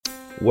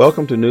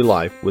Welcome to New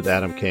Life with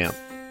Adam Camp.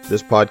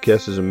 This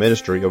podcast is a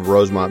ministry of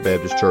Rosemont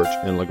Baptist Church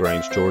in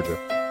LaGrange,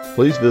 Georgia.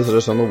 Please visit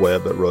us on the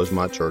web at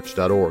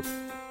rosemontchurch.org.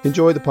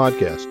 Enjoy the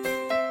podcast.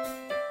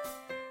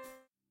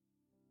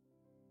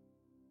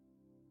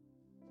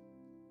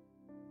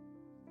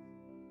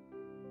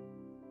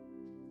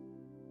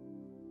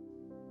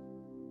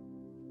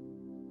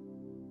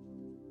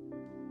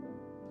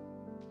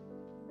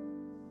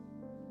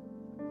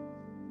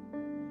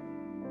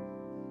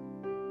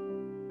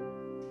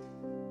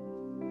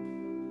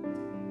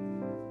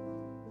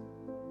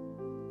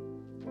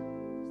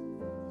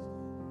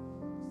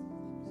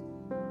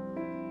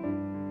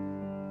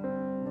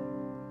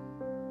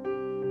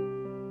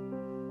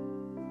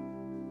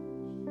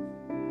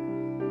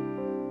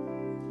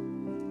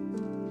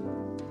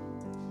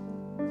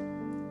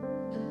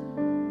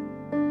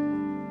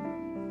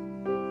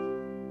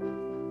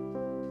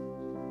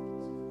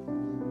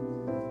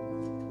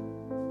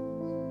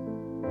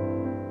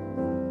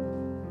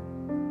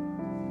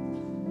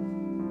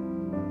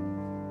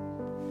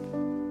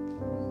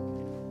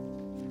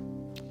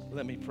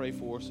 Let me pray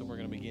for us, and we're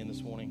going to begin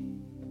this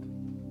morning.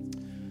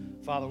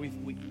 Father, we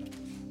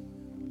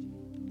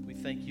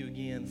thank you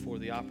again for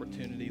the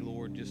opportunity,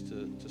 Lord, just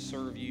to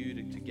serve you,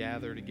 to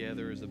gather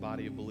together as a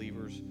body of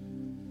believers,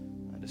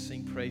 to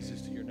sing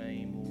praises to your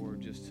name, Lord,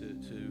 just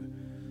to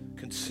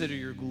consider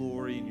your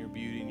glory and your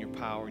beauty and your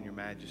power and your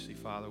majesty,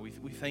 Father. We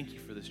thank you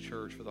for this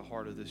church, for the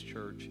heart of this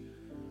church,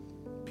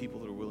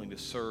 people that are willing to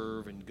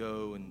serve and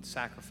go and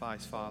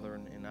sacrifice, Father,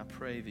 and I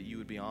pray that you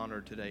would be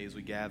honored today as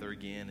we gather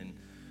again and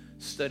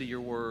study your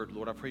word.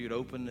 Lord, I pray you'd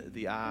open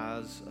the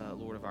eyes,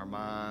 Lord, of our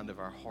mind, of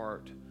our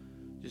heart,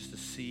 just to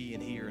see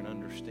and hear and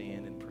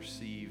understand and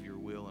perceive your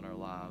will in our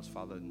lives,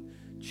 Father, and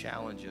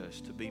challenge us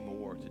to be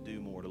more, to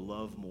do more, to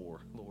love more,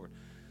 Lord,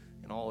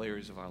 in all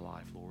areas of our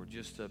life, Lord.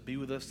 Just be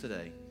with us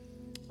today.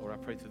 Lord, I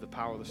pray through the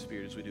power of the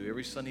Spirit, as we do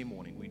every Sunday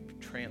morning, we be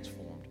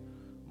transformed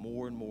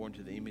more and more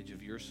into the image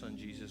of your Son,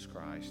 Jesus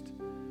Christ.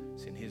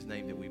 It's in his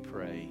name that we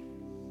pray.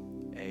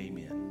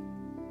 Amen.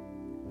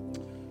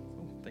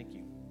 Thank you.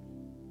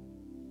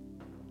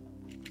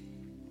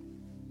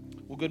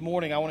 Well, good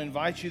morning. I want to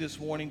invite you this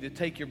morning to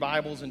take your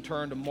Bibles and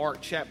turn to Mark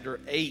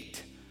chapter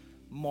 8.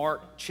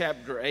 Mark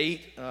chapter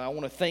 8. I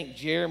want to thank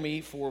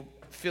Jeremy for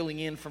filling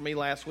in for me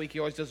last week. He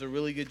always does a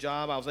really good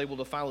job. I was able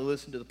to finally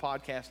listen to the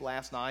podcast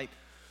last night.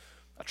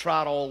 I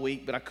tried all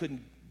week, but I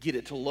couldn't get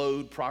it to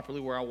load properly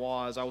where I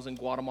was. I was in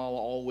Guatemala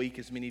all week,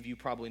 as many of you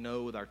probably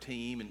know, with our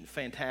team, and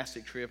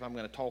fantastic trip. I'm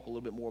going to talk a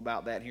little bit more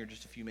about that here in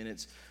just a few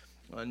minutes.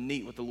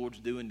 Neat what the Lord's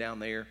doing down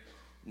there.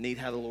 Neat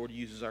how the Lord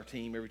uses our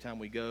team every time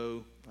we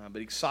go.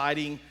 But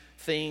exciting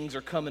things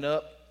are coming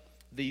up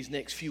these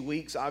next few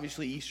weeks.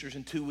 Obviously, Easter's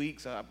in 2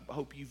 weeks. I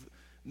hope you've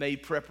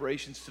made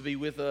preparations to be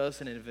with us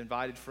and have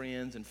invited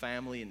friends and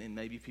family and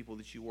maybe people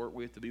that you work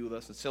with to be with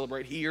us and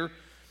celebrate here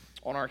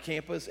on our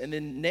campus. And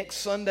then next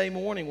Sunday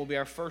morning will be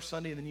our first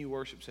Sunday in the new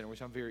worship center,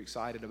 which I'm very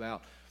excited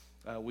about.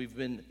 We've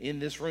been in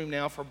this room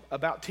now for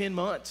about 10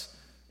 months.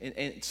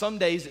 And some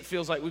days it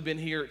feels like we've been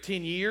here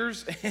 10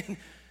 years. And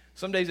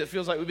some days it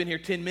feels like we've been here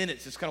 10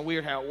 minutes. It's kind of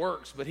weird how it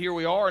works. But here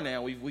we are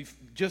now. We've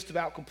just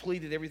about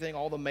completed everything.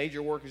 All the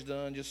major work is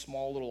done. Just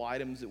small little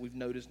items that we've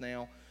noticed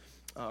now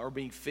are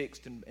being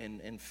fixed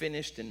and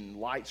finished. And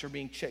lights are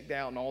being checked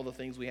out and all the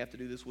things we have to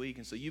do this week.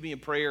 And so you be in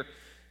prayer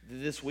that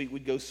this week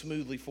would go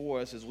smoothly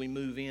for us as we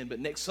move in. But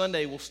next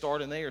Sunday we'll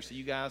start in there. So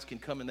you guys can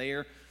come in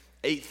there.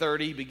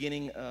 8:30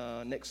 beginning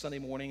next Sunday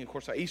morning. Of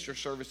course, our Easter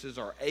services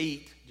are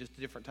 8, just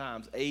different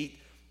times. 8,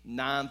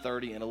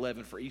 9:30, and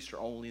 11 for Easter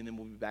only, and then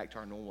we'll be back to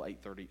our normal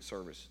 8:30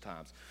 service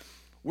times.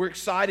 We're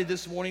excited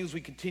this morning as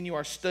we continue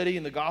our study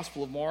in the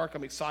Gospel of Mark.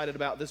 I'm excited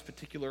about this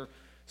particular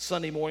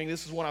Sunday morning.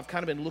 This is one I've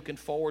kind of been looking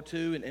forward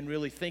to and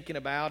really thinking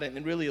about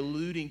and really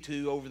alluding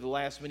to over the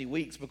last many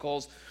weeks,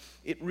 because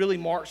it really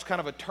marks kind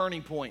of a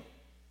turning point,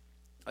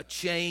 a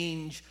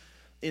change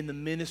in the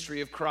ministry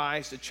of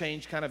Christ, a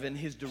change kind of in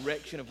his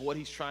direction of what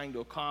he's trying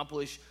to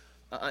accomplish,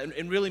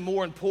 and really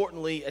more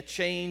importantly, a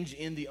change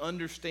in the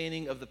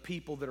understanding of the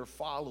people that are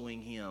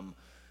following him.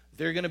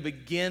 They're going to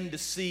begin to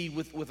see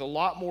with a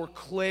lot more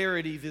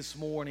clarity this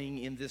morning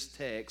in this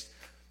text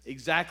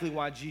exactly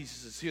why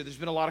Jesus is here. There's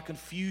been a lot of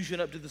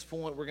confusion up to this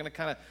point. We're going to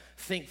kind of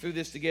think through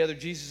this together.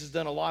 Jesus has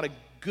done a lot of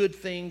good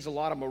things, a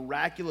lot of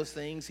miraculous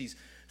things. He's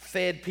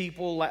fed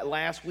people.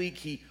 Last week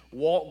he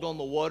walked on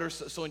the water.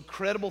 So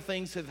incredible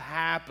things have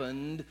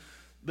happened.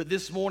 But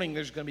this morning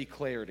there's going to be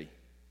clarity.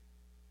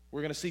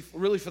 We're going to see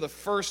really for the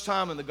first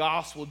time in the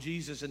gospel,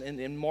 Jesus,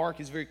 and Mark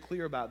is very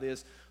clear about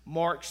this.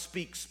 Mark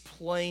speaks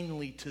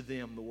plainly to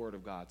them, the word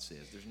of God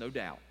says. There's no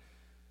doubt.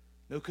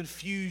 No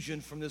confusion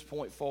from this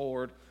point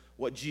forward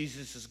what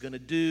Jesus is going to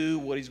do,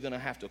 what he's going to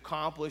have to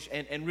accomplish,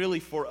 and really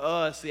for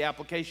us, the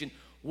application,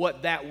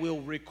 what that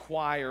will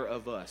require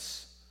of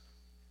us,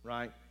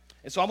 right?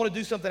 And so I'm going to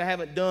do something I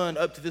haven't done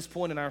up to this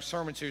point in our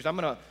sermon series. I'm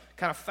going to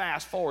kind of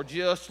fast forward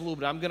just a little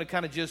bit. I'm going to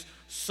kind of just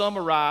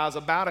summarize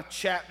about a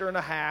chapter and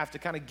a half to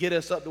kind of get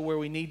us up to where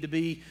we need to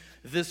be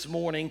this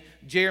morning.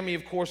 Jeremy,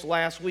 of course,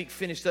 last week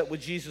finished up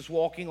with Jesus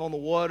walking on the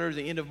water,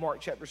 the end of Mark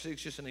chapter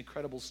 6, just an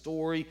incredible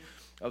story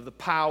of the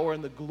power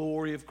and the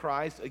glory of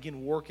Christ,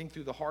 again, working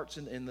through the hearts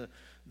and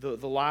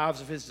the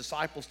lives of his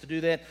disciples to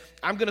do that.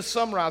 I'm going to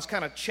summarize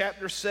kind of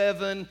chapter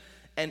 7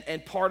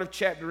 and part of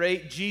chapter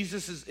 8.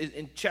 Jesus is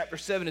in chapter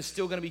 7 is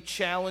still going to be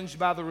challenged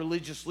by the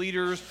religious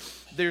leaders.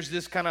 There's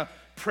this kind of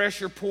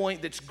pressure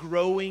point that's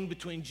growing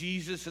between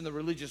Jesus and the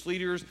religious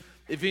leaders.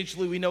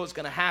 Eventually, we know what's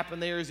going to happen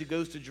there as he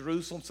goes to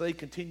Jerusalem. So they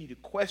continue to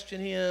question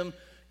him,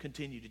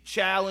 continue to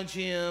challenge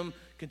him,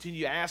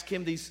 continue to ask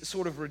him these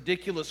sort of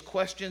ridiculous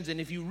questions. And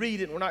if you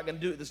read it, we're not going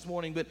to do it this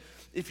morning, but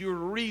if you were to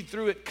read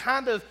through it,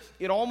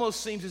 it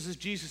almost seems as if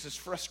Jesus is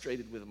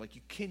frustrated with them. Like,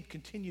 you can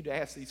continue to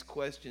ask these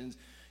questions.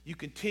 You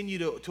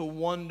continue to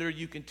wonder.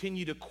 You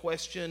continue to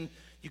question.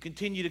 You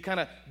continue to kind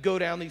of go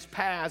down these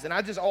paths. And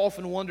I just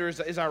often wonder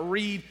as I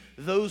read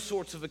those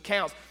sorts of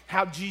accounts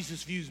how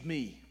Jesus views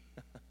me.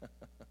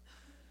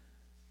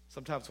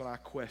 Sometimes when I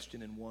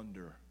question and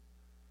wonder,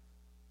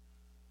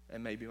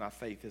 and maybe my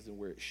faith isn't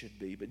where it should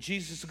be. But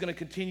Jesus is going to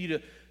continue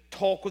to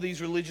talk with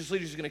these religious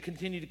leaders. He's going to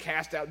continue to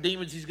cast out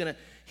demons. He's going to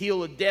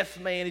heal a deaf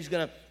man. He's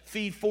going to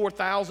feed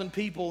 4,000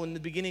 people in the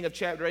beginning of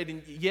chapter 8.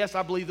 And yes,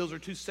 I believe those are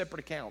two separate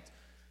accounts.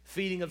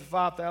 Feeding of the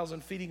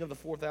 5,000, feeding of the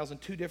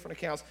 4,000, two different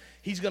accounts.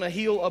 He's going to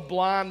heal a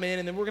blind man.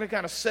 And then we're going to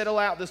kind of settle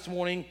out this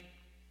morning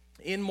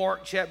in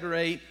Mark chapter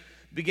 8,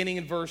 beginning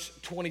in verse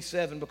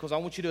 27, because I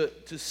want you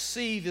to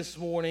see this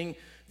morning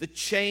the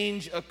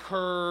change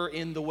occur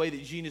in the way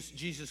that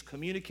Jesus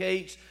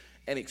communicates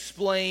and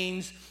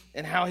explains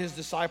and how his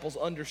disciples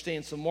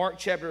understand. So Mark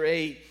chapter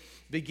 8,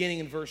 beginning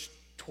in verse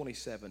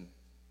 27.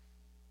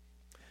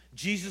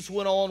 Jesus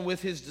went on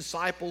with his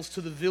disciples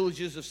to the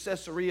villages of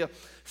Caesarea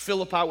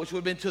Philippi, which would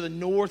have been to the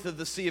north of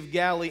the Sea of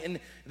Galilee.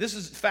 And this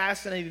is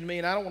fascinating to me,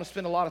 and I don't want to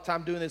spend a lot of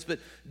time doing this, but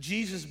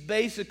Jesus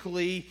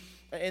basically,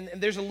 and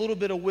there's a little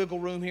bit of wiggle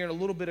room here and a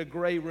little bit of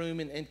gray room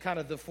in kind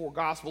of the four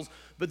Gospels,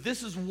 but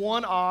this is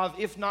one of,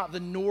 if not the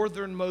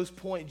northernmost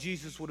point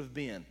Jesus would have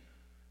been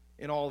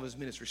in all of his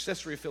ministry.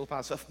 Caesarea Philippi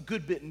is a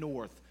good bit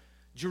north.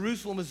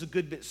 Jerusalem is a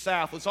good bit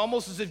south. It's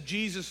almost as if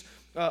Jesus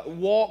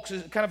walks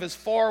kind of as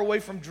far away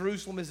from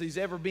Jerusalem as he's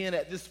ever been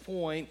at this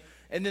point,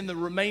 and then the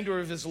remainder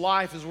of his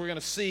life, as we're going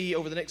to see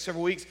over the next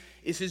several weeks,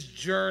 is his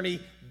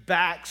journey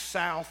back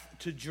south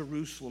to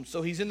Jerusalem.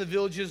 So he's in the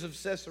villages of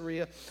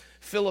Caesarea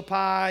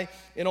Philippi,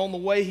 and on the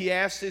way he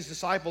asked his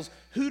disciples,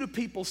 who do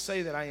people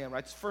say that I am?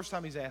 Right? It's the first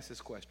time he's asked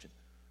this question.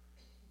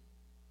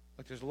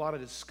 Like, there's a lot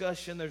of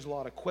discussion, there's a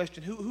lot of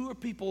question. Who are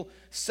people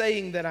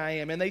saying that I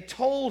am? And they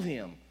told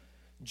him,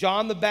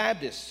 John the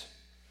Baptist.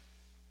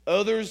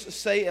 Others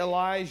say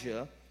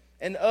Elijah,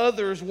 and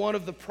others one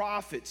of the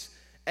prophets.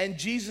 And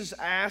Jesus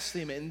asked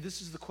him, and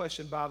this is the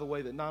question, by the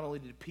way, that not only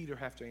did Peter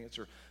have to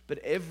answer, but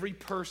every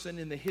person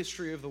in the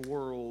history of the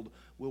world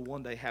will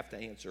one day have to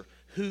answer.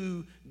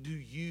 Who do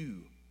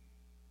you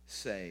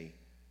say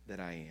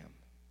that I am?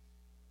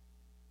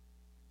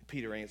 And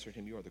Peter answered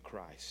him, you are the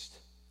Christ.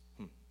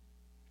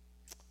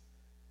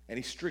 And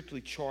he strictly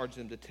charged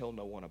them to tell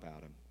no one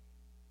about him.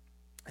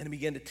 And he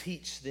began to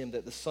teach them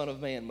that the Son of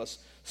Man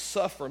must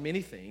suffer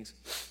many things,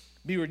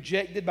 be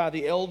rejected by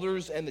the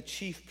elders and the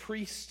chief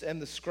priests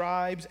and the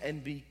scribes,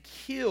 and be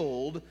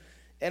killed,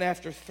 and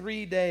after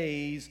 3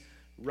 days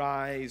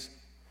rise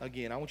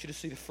again. I want you to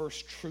see the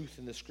first truth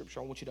in this scripture.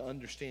 I want you to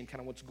understand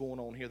kind of what's going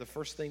on here. The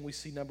first thing we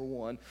see, number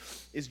one,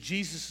 is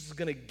Jesus is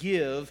going to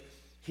give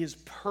his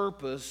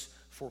purpose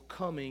for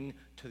coming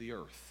to the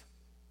earth.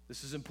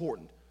 This is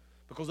important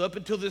because up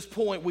until this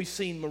point, we've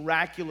seen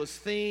miraculous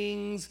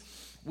things.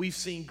 We've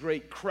seen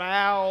great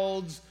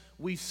crowds.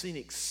 We've seen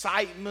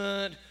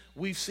excitement.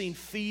 We've seen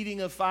feeding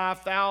of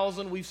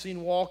 5,000. We've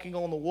seen walking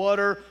on the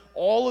water.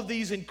 All of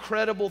these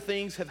incredible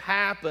things have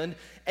happened.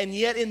 And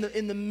yet in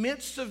the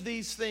midst of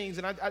these things,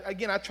 and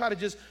I try to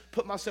just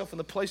put myself in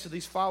the place of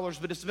these followers,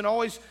 but it's been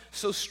always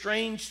so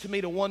strange to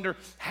me to wonder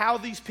how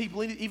these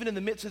people, even in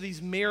the midst of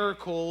these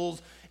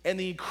miracles and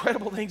the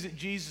incredible things that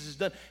Jesus has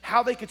done,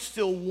 how they could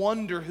still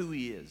wonder who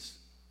he is.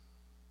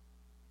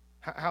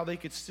 How they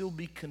could still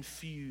be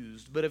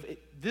confused. But at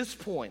this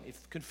point,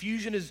 if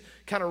confusion is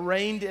kind of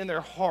reigned in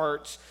their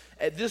hearts,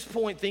 at this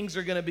point things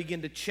are going to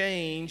begin to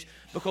change,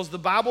 because the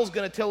Bible is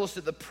going to tell us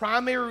that the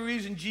primary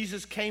reason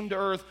Jesus came to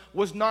earth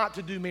was not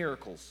to do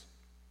miracles.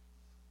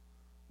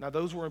 Now,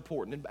 those were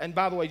important. And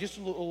by the way, just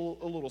a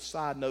little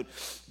side note,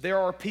 there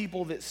are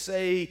people that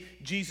say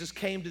Jesus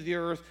came to the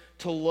earth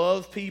to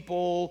love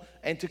people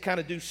and to kind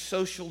of do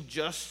social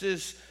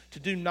justice, to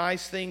do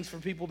nice things for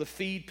people, to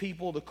feed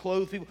people, to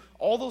clothe people.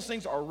 All those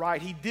things are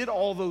right. He did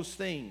all those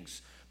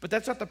things. But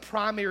that's not the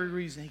primary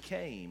reason he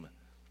came.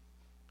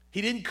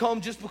 He didn't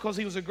come just because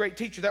he was a great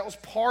teacher. That was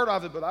part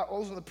of it, but that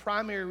wasn't the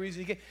primary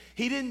reason he came.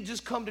 He didn't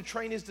just come to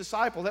train his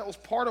disciples. That was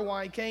part of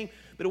why he came,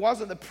 but it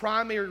wasn't the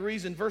primary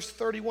reason. Verse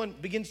 31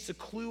 begins to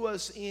clue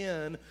us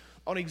in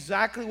on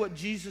exactly what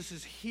Jesus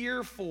is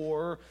here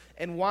for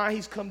and why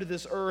he's come to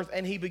this earth.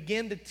 And he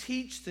began to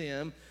teach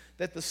them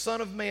that the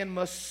Son of Man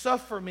must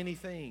suffer many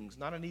things.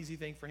 Not an easy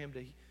thing for him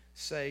to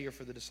say or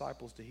for the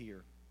disciples to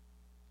hear.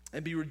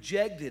 and be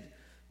rejected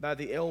by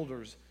the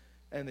elders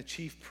and the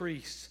chief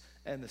priests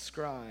and the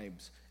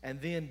scribes,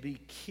 and then be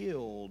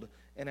killed,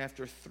 and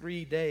after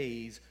 3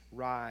 days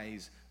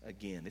rise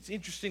again. It's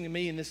interesting to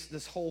me in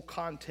this whole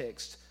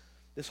context,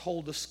 this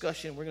whole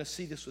discussion, we're going to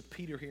see this with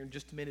Peter here in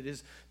just a minute,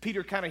 is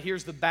Peter kind of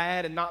hears the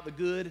bad and not the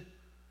good.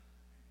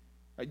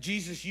 Right?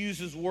 Jesus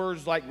uses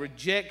words like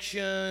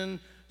rejection,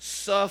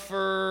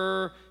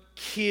 suffer,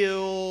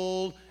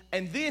 killed,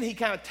 and then he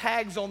kind of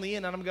tags on the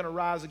end, and I'm going to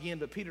rise again,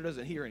 but Peter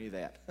doesn't hear any of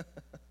that.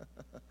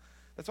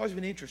 That's always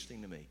been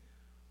interesting to me.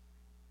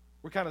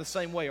 We're kind of the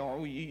same way,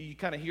 aren't we? You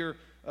kind of hear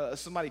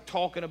somebody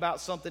talking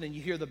about something, and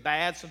you hear the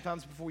bad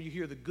sometimes before you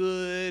hear the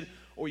good,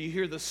 or you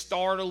hear the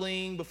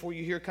startling before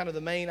you hear kind of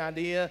the main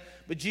idea.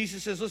 But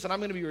Jesus says, listen, I'm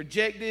going to be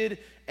rejected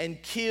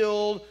and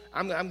killed.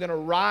 I'm going to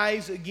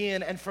rise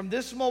again. And from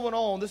this moment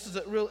on, this is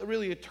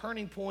really a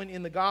turning point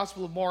in the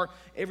Gospel of Mark.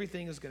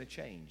 Everything is going to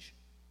change.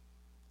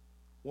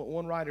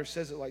 One writer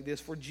says it like this: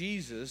 for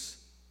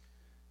Jesus,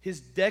 his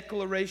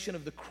declaration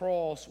of the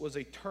cross was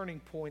a turning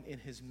point in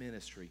his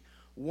ministry.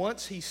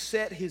 Once he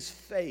set his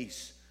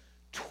face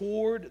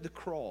toward the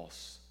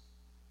cross,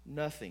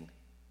 nothing,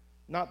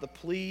 not the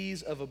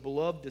pleas of a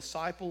beloved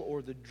disciple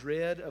or the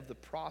dread of the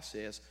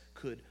process,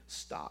 could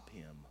stop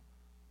him.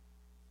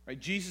 Right?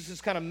 Jesus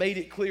has kind of made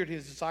it clear to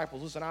his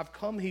disciples, listen, I've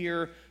come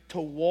here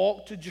to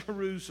walk to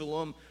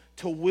Jerusalem,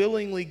 to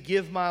willingly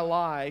give my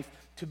life,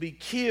 to be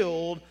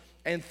killed,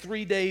 and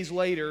 3 days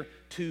later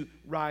to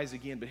rise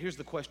again. But here's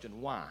the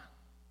question, why?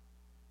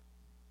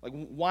 Like,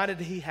 why did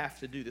he have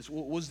to do this?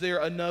 Was there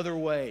another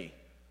way?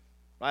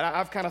 Right?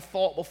 I've kind of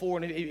thought before,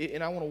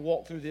 and I want to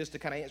walk through this to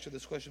kind of answer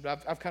this question,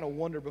 but I've kind of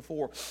wondered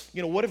before,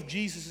 what if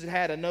Jesus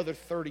had another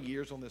 30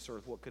 years on this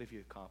earth? What could have he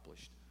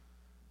accomplished?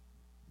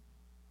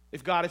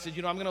 If God had said,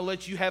 I'm going to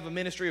let you have a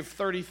ministry of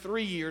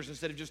 33 years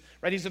instead of just,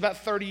 right? He's about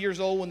 30 years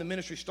old when the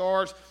ministry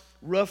starts,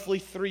 roughly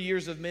 3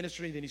 years of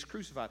ministry, then he's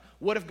crucified.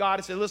 What if God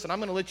had said, listen, I'm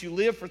going to let you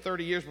live for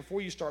 30 years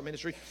before you start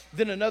ministry,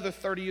 then another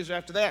 30 years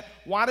after that?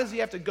 Why does he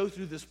have to go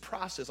through this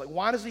process? Like,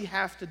 why does he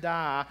have to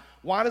die?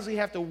 Why does he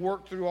have to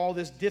work through all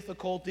this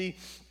difficulty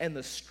and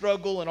the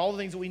struggle and all the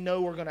things that we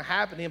know are going to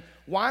happen to him?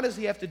 Why does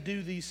he have to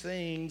do these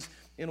things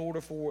in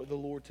order for the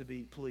Lord to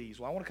be pleased?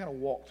 Well, I want to kind of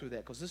walk through that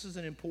because this is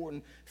an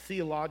important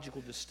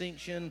theological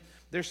distinction.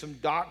 There's some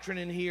doctrine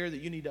in here that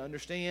you need to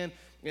understand.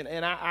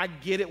 And I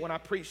get it when I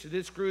preach to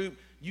this group.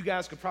 You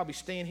guys could probably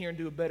stand here and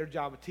do a better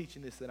job of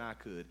teaching this than I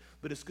could.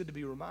 But it's good to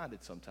be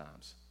reminded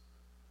sometimes.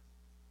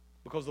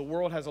 Because the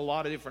world has a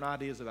lot of different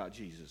ideas about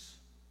Jesus.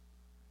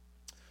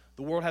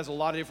 The world has a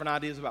lot of different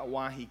ideas about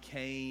why he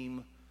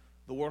came.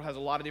 The world has a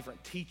lot of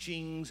different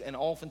teachings and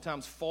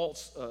oftentimes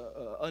false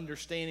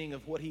understanding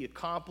of what he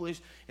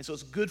accomplished. And so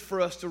it's good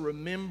for us to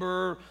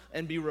remember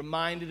and be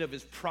reminded of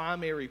his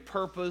primary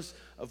purpose,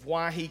 of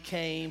why he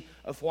came,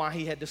 of why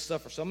he had to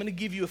suffer. So I'm going to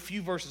give you a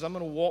few verses. I'm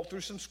going to walk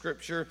through some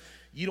scripture.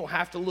 You don't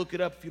have to look it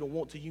up if you don't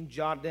want to. You can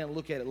jot it down and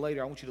look at it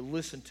later. I want you to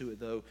listen to it,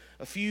 though.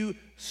 A few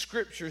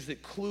scriptures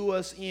that clue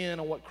us in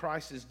on what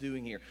Christ is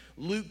doing here.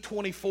 Luke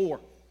 24,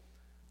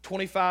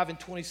 25 and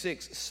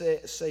 26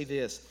 say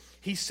this.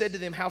 He said to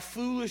them, how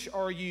foolish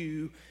are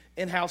you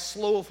and how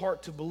slow of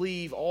heart to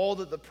believe all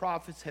that the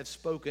prophets have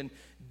spoken.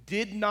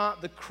 Did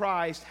not the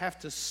Christ have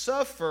to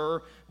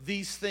suffer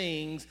these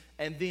things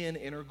and then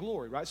enter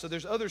glory? Right? So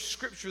there's other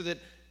scripture that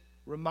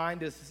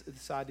remind us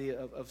this idea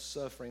of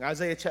suffering.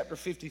 Isaiah chapter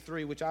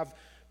 53, which I've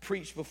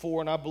preached before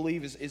and I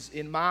believe is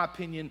in my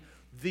opinion,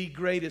 the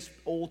greatest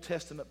Old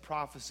Testament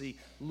prophecy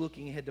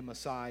looking ahead to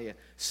Messiah,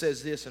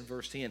 says this in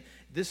verse 10.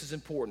 This is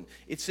important.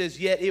 It says,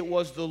 yet it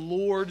was the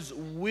Lord's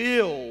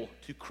will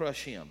to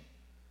crush him,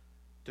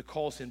 to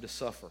cause him to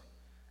suffer.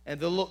 And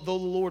though the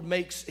Lord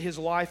makes his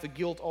life a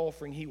guilt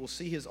offering, he will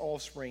see his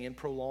offspring and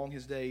prolong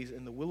his days,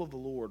 and the will of the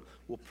Lord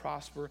will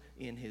prosper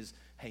in his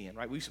hand.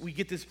 Right? We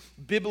get this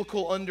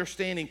biblical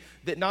understanding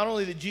that not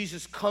only did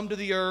Jesus come to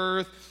the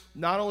earth,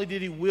 not only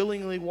did he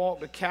willingly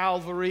walk to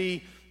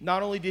Calvary,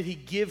 not only did he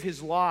give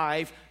his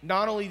life,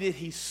 not only did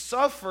he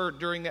suffer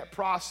during that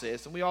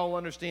process, and we all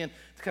understand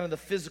kind of the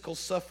physical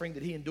suffering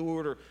that he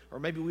endured, or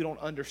maybe we don't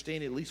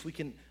understand it, at least we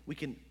can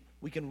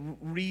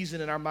reason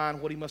in our mind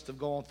what he must have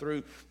gone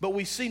through. But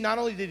we see not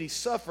only did he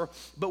suffer,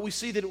 but we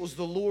see that it was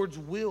the Lord's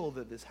will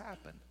that this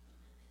happened.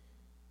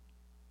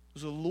 It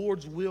was the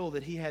Lord's will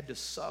that he had to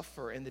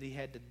suffer and that he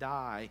had to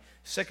die.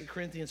 2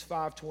 Corinthians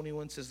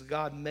 5:21 says,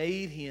 God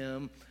made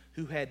him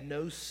who had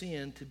no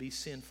sin to be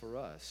sin for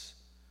us,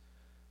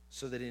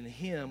 so that in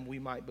him we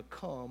might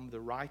become the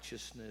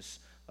righteousness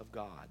of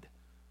God.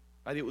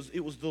 Right?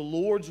 It was the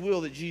Lord's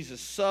will that Jesus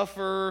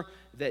suffer,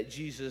 that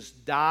Jesus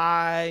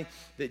die,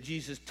 that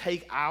Jesus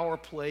take our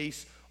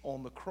place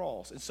on the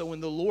cross. And so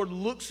when the Lord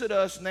looks at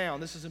us now,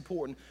 and this is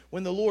important,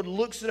 when the Lord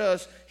looks at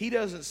us, he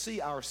doesn't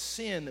see our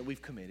sin that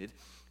we've committed.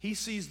 He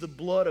sees the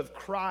blood of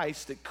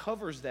Christ that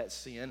covers that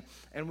sin,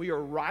 and we are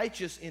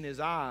righteous in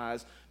his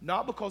eyes,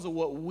 not because of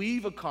what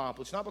we've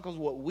accomplished, not because of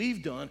what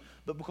we've done,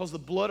 but because the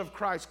blood of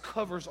Christ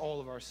covers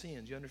all of our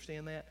sins. You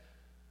understand that?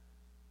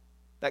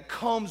 That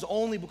comes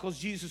only because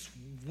Jesus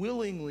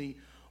willingly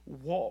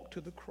walked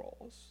to the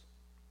cross.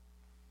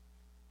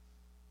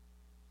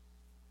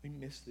 We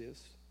miss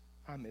this.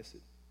 I miss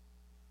it.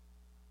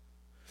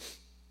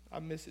 I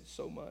miss it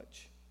so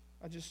much.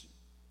 I just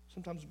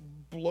sometimes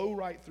blow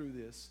right through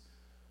this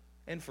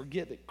and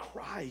forget that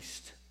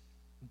Christ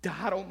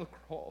died on the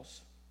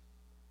cross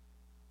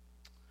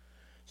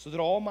so that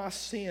all my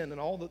sin and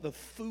all the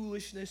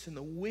foolishness and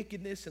the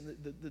wickedness and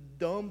the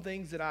dumb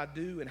things that I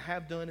do and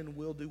have done and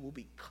will do will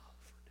be covered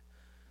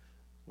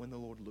when the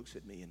Lord looks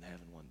at me in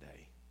heaven one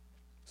day.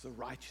 It's the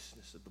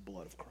righteousness of the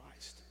blood of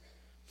Christ.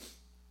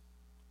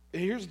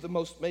 Here's the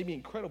most maybe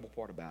incredible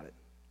part about it.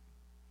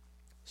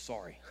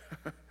 Sorry.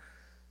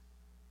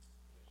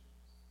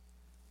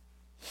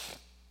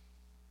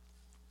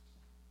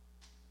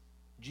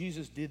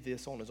 Jesus did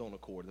this on his own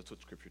accord. That's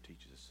what Scripture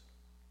teaches us.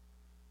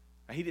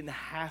 He didn't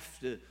have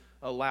to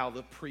allow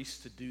the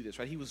priests to do this,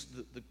 right? He was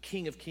the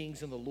King of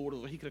Kings and the Lord of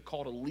Lords. He could have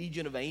called a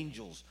legion of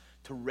angels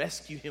to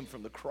rescue him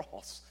from the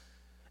cross.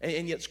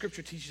 And yet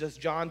Scripture teaches us,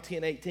 John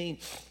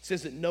 10:18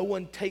 says that no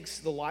one takes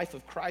the life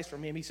of Christ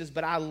from him. He says,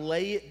 but I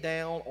lay it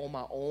down on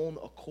my own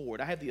accord.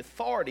 I have the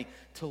authority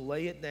to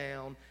lay it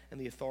down and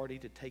the authority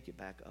to take it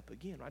back up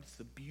again, right? It's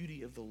the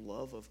beauty of the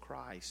love of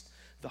Christ,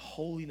 the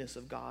holiness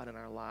of God in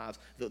our lives,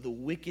 the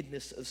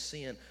wickedness of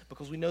sin.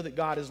 Because we know that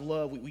God is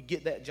love. We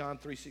get that in John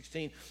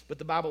 3:16. But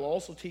the Bible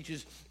also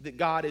teaches that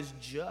God is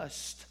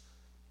just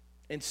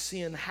and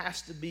sin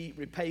has to be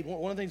repaid.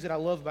 One of the things that I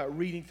love about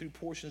reading through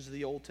portions of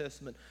the Old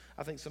Testament,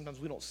 I think sometimes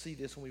we don't see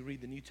this when we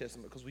read the New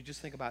Testament because we just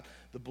think about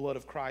the blood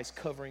of Christ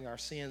covering our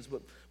sins.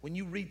 But when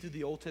you read through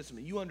the Old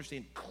Testament, you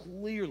understand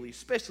clearly,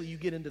 especially you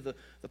get into the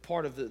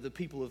part of the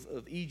people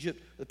of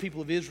Egypt, the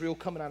people of Israel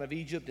coming out of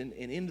Egypt and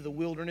into the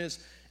wilderness,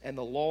 and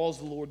the laws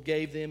the Lord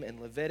gave them, and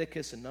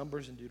Leviticus and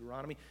Numbers and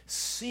Deuteronomy.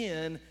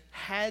 Sin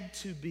had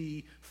to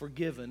be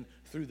forgiven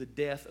through the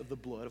death of the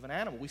blood of an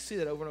animal. We see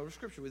that over and over in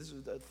Scripture. This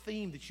is a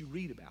theme that you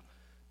read about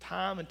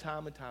time and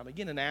time and time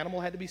again. An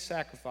animal had to be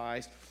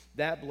sacrificed.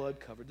 That blood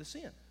covered the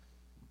sin.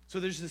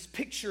 So there's this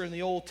picture in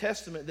the Old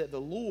Testament that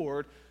the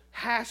Lord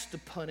has to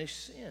punish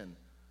sin.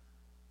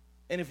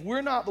 And if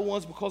we're not the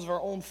ones because of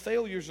our own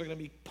failures are going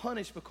to be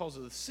punished because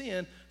of the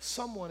sin,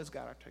 someone has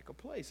got to take a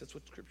place. That's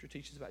what Scripture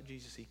teaches about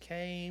Jesus. He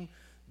came,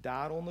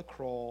 died on the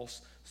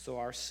cross so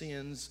our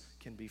sins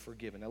can be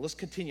forgiven. Now let's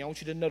continue. I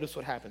want you to notice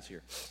what happens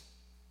here.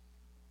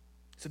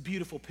 It's a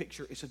beautiful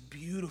picture. It's a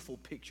beautiful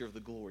picture of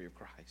the glory of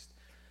Christ.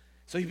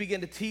 So he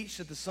began to teach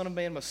that the Son of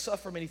Man must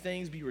suffer many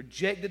things, be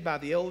rejected by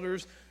the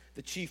elders,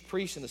 the chief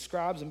priests, and the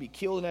scribes, and be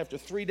killed, and after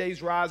 3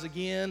 days rise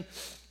again.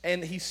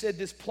 And he said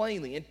this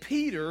plainly. And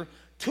Peter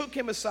took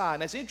him aside.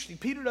 And that's interesting.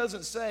 Peter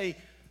doesn't say,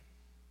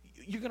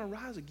 you're going to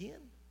rise again.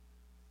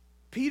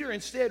 Peter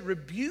instead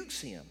rebukes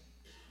him.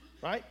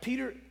 Right?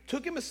 Peter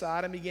took him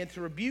aside and began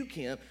to rebuke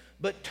him.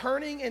 But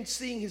turning and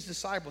seeing his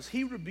disciples,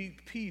 he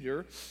rebuked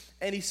Peter,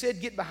 and he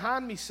said, get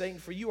behind me, Satan,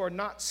 for you are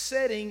not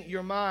setting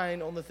your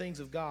mind on the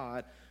things of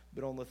God,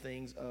 but on the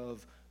things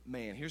of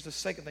man. Here's the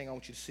second thing I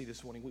want you to see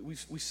this morning.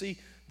 We see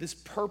this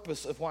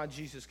purpose of why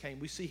Jesus came.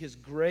 We see his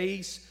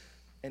grace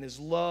and his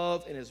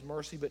love and his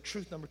mercy. But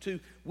truth number two,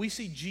 we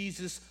see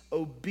Jesus'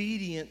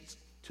 obedience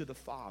to the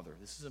Father.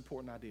 This is an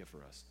important idea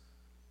for us.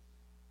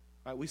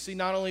 Right, we see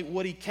not only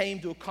what he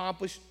came to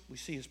accomplish, we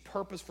see his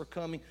purpose for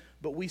coming,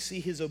 but we see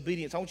his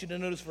obedience. I want you to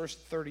notice verse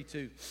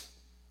 32.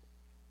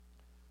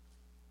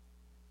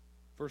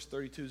 Verse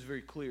 32 is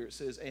very clear. It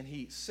says, and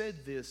he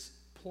said this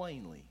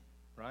plainly,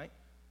 right?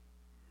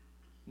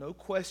 No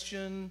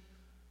question,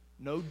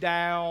 no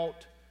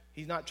doubt.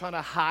 He's not trying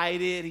to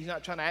hide it. He's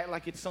not trying to act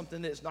like it's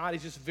something that's not.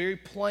 He's just very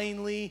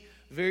plainly,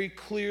 very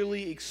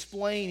clearly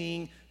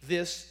explaining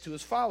this to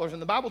his followers.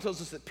 And the Bible tells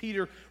us that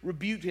Peter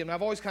rebuked him. And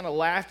I've always kind of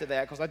laughed at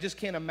that because I just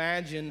can't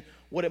imagine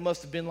what it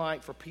must have been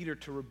like for Peter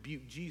to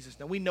rebuke Jesus.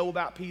 Now, we know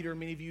about Peter.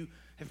 Many of you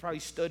have probably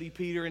studied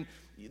Peter. And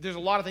there's a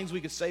lot of things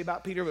we could say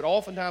about Peter. But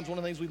oftentimes, one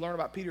of the things we learn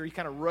about Peter, he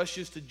kind of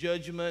rushes to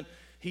judgment.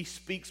 He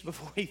speaks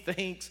before he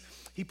thinks.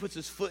 He puts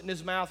his foot in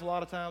his mouth a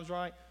lot of times,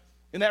 right?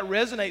 And that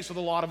resonates with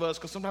a lot of us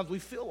because sometimes we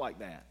feel like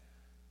that.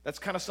 That's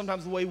kind of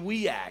sometimes the way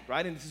we act,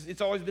 right? And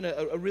it's always been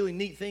a really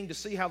neat thing to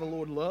see how the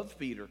Lord loved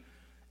Peter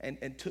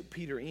and took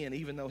Peter in,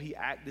 even though he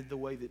acted the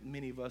way that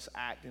many of us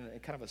act in a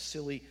kind of a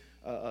silly,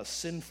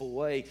 sinful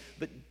way.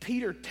 But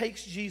Peter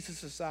takes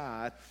Jesus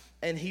aside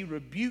and he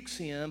rebukes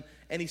him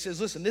and he says,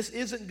 listen, this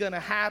isn't going to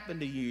happen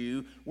to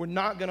you. We're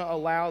not going to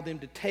allow them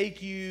to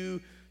take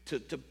you,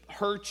 to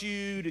hurt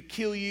you, to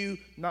kill you.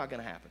 Not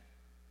going to happen.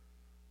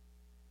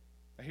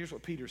 Now, here's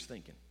what Peter's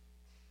thinking.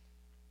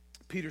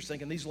 Peter's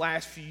thinking these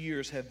last few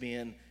years have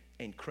been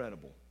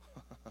incredible.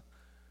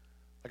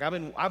 Like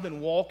I've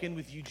been walking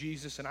with you,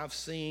 Jesus, and I've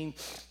seen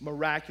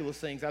miraculous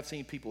things. I've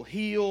seen people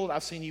healed.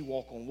 I've seen you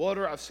walk on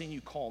water. I've seen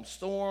you calm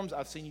storms.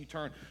 I've seen you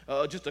turn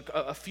just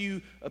a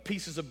few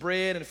pieces of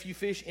bread and a few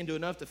fish into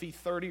enough to feed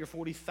 30 or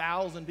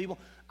 40,000 people.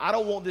 I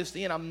don't want this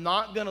to end. I'm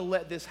not going to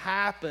let this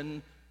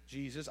happen,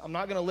 Jesus. I'm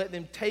not going to let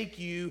them take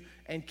you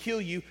and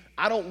kill you.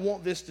 I don't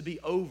want this to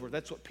be over.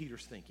 That's what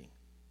Peter's thinking.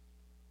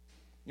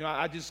 You know,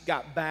 I just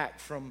got back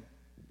from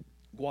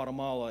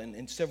Guatemala,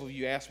 and several of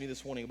you asked me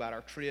this morning about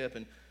our trip,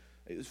 and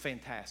it was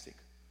fantastic.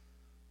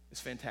 It's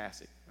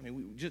fantastic. I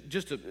mean,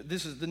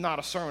 this is not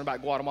a sermon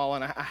about Guatemala,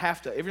 and I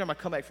have to, every time I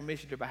come back from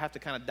mission trip, I have to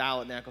kind of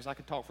dial it down because I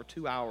could talk for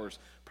 2 hours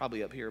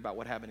probably up here about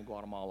what happened in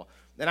Guatemala.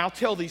 And I'll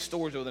tell these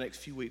stories over the next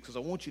few weeks because I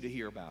want you to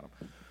hear about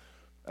them.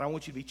 And I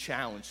want you to be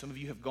challenged. Some of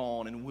you have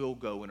gone and will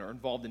go and are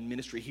involved in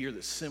ministry here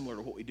that's similar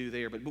to what we do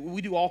there. But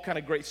we do all kind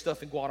of great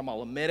stuff in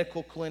Guatemala.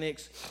 Medical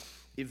clinics,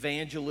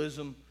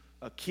 evangelism,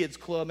 a kids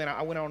club. Man,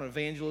 I went on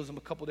evangelism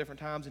a couple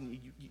different times, and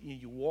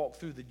you walk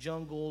through the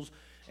jungles,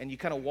 and you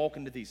kind of walk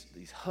into these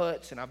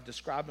huts, and I've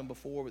described them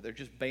before, but they're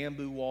just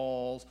bamboo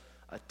walls,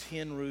 a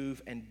tin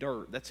roof, and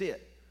dirt. That's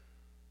it.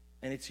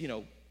 And it's,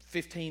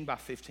 15 by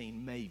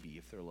 15 maybe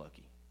if they're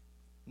lucky.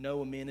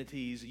 No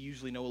amenities,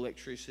 usually no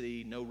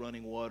electricity, no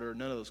running water,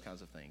 none of those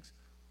kinds of things.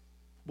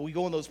 But we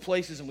go in those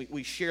places and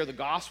we share the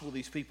gospel with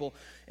these people,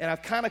 and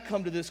I've kind of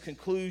come to this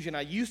conclusion.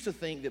 I used to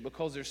think that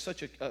because there's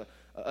such an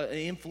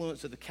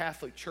influence of the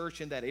Catholic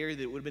Church in that area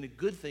that it would have been a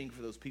good thing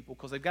for those people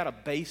because they've got a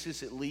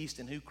basis at least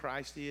in who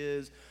Christ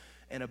is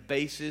and a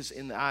basis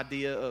in the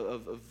idea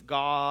of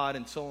God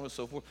and so on and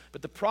so forth.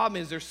 But the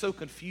problem is they're so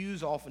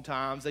confused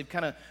oftentimes. They've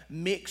kind of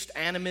mixed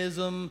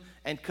animism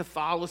and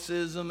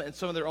Catholicism and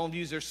some of their own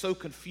views. They're so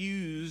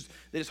confused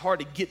that it's hard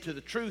to get to the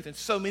truth. And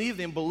so many of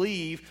them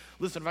believe,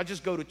 listen, if I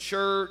just go to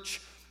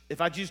church, if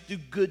I just do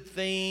good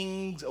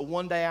things,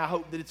 one day I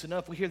hope that it's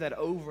enough. We hear that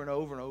over and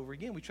over and over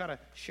again. We try to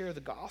share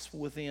the gospel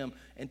with them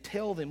and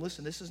tell them,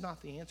 listen, this is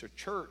not the answer.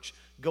 Church,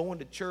 going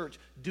to church,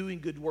 doing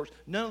good works,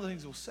 none of the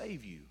things will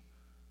save you.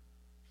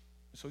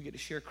 So we get to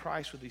share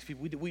Christ with these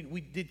people.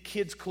 We did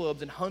kids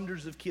clubs, and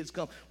hundreds of kids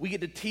come. We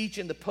get to teach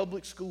in the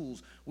public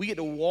schools. We get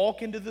to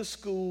walk into the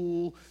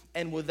school,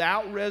 and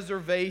without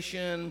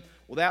reservation,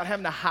 without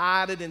having to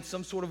hide it in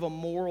some sort of a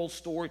moral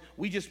story,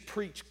 we just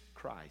preach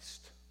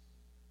Christ.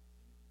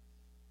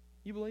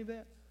 You believe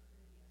that?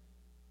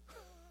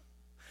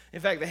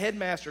 In fact, the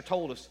headmaster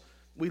told us,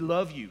 we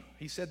love you.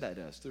 He said that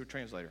to us through a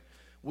translator.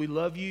 We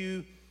love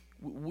you.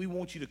 We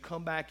want you to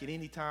come back at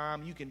any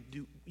time. You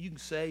can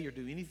say or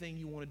do anything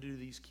you want to do to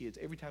these kids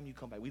every time you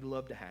come back. We'd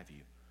love to have you.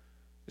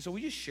 And so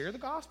we just share the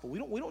gospel.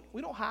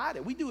 We don't hide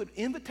it. We do an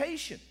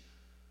invitation.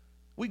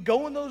 We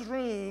go in those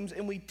rooms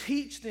and we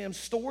teach them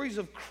stories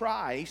of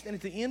Christ. And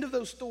at the end of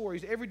those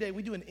stories, every day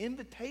we do an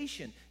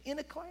invitation in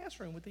a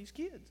classroom with these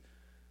kids.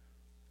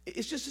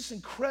 It's just this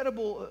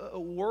incredible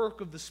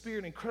work of the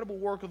Spirit, incredible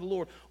work of the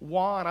Lord.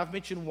 Juan, I've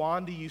mentioned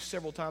Juan to you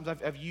several times.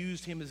 I've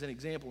used him as an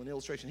example, an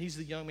illustration. He's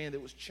the young man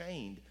that was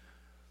chained.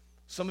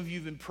 Some of you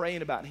have been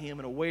praying about him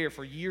and aware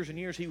for years and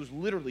years. He was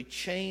literally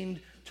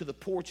chained to the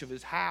porch of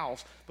his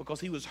house because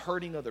he was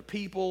hurting other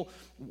people.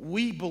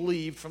 We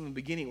believed from the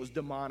beginning it was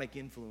demonic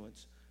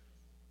influence.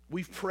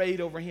 We've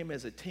prayed over him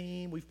as a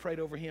team. We've prayed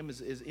over him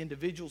as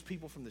individuals.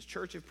 People from this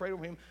church have prayed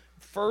over him.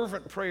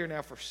 Fervent prayer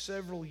now for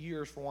several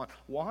years for Juan.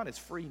 Juan is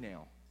free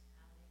now.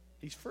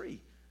 He's free.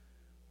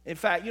 In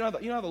fact, you know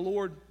how the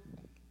Lord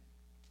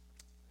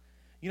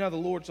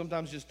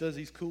sometimes just does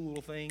these cool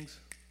little things?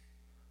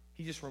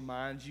 He just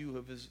reminds you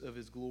of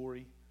his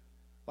glory.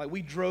 Like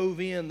we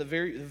drove in the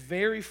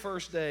very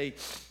first day,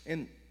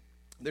 and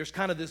there's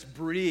kind of this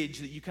bridge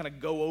that you kind of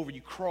go over.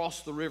 You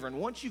cross the river, and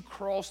once you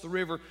cross the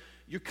river,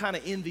 you're kind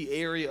of in the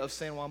area of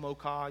San Juan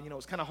Moca.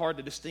 It's kind of hard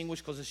to distinguish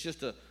because it's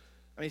just a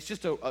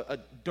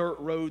dirt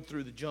road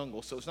through the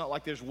jungle. So it's not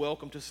like there's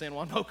welcome to San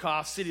Juan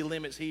Moca, city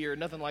limits here,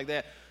 nothing like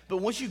that. But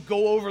once you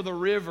go over the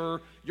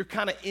river, you're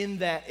kind of in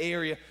that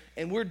area.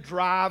 And we're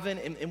driving,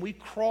 and we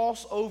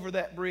cross over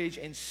that bridge,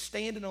 and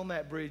standing on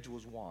that bridge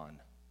was Juan.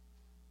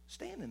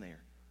 Standing there.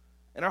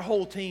 And our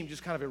whole team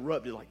just kind of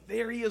erupted, like,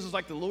 there he is. It's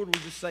like the Lord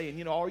was just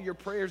saying, all your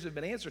prayers have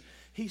been answered.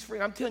 He's free.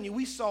 I'm telling you,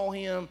 we saw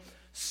him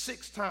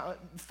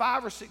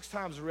 5 or 6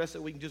 times the rest of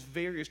the week, just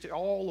various,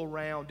 all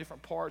around,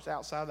 different parts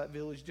outside of that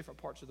village,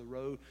 different parts of the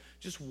road,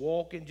 just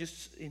walking,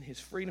 just in his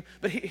freedom.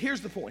 But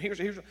here's the point.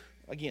 Here's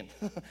again,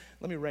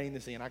 let me rein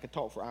this in. I could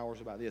talk for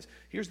hours about this.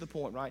 Here's the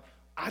point, right?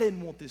 I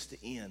didn't want this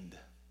to end.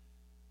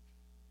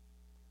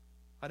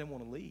 I didn't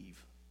want to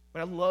leave.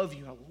 I love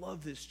you. I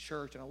love this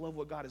church, and I love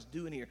what God is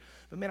doing here.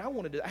 But man,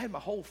 I had my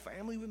whole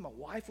family with me. My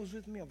wife was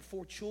with me. I had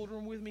 4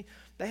 children with me.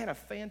 They had a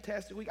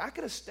fantastic week. I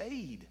could have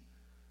stayed.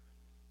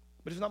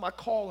 But it's not my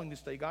calling to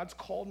stay. God's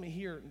called me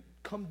here and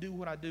come do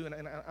what I do,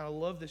 and I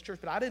love this church.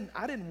 But I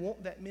didn't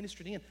want that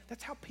ministry to end.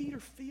 That's how Peter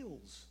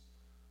feels.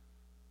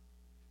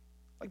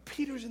 Like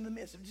Peter's in the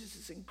midst of just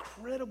this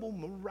incredible,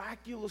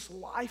 miraculous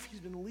life he's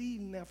been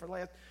leading now for the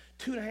last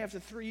 2.5 to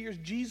 3 years.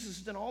 Jesus has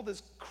done all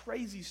this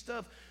crazy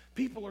stuff.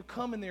 People are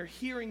coming, they're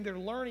hearing, they're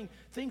learning.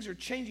 Things are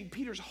changing.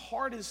 Peter's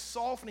heart is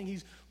softening.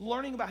 He's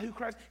learning about who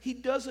Christ is. He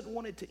doesn't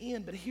want it to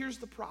end. But here's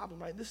the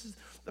problem, right? This is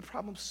the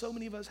problem so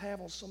many of us have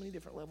on so many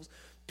different levels.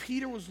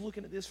 Peter was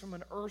looking at this from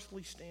an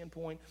earthly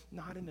standpoint,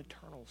 not an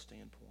eternal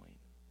standpoint.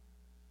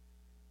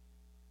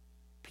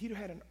 Peter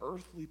had an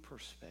earthly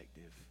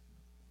perspective.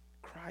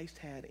 Christ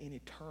had an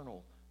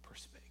eternal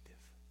perspective.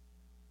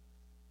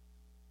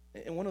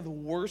 And one of the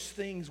worst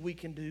things we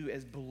can do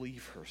as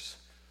believers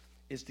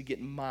is to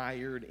get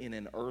mired in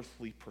an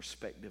earthly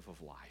perspective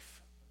of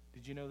life.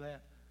 Did you know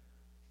that?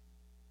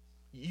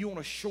 You want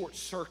to short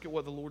circuit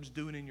what the Lord's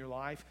doing in your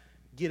life?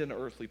 Get an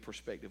earthly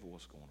perspective of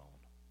what's going on.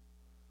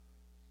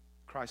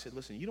 Christ said,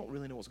 listen, you don't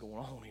really know what's going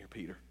on here,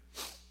 Peter.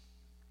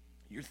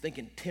 You're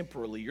thinking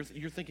temporally. You're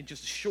thinking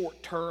just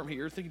short term here.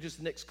 You're thinking just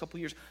the next couple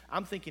of years.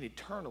 I'm thinking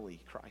eternally,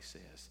 Christ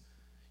says.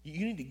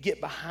 You need to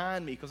get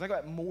behind me because I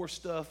got more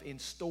stuff in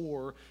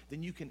store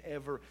than you can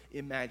ever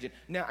imagine.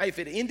 Now, if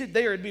it ended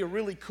there, it'd be a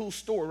really cool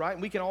story, right?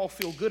 And we can all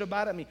feel good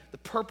about it. I mean, the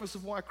purpose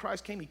of why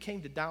Christ came, he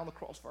came to die on the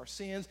cross for our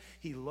sins.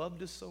 He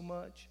loved us so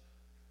much.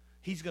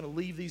 He's going to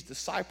leave these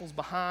disciples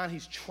behind.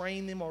 He's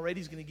trained them already.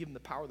 He's going to give them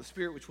the power of the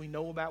Spirit, which we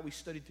know about. We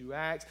studied through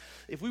Acts.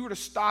 If we were to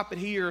stop it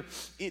here,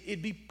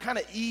 it'd be kind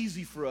of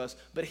easy for us.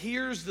 But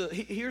here's the,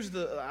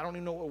 I don't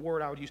even know what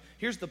word I would use.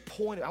 Here's the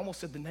point. I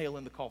almost said the nail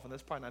in the coffin.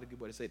 That's probably not a good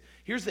way to say it.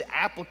 Here's the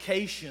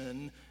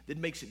application that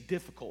makes it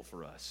difficult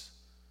for us.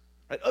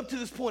 Right? Up to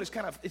this point,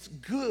 it's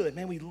good.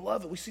 Man, we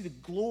love it. We see the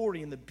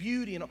glory and the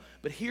beauty. And all.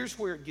 But here's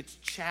where it gets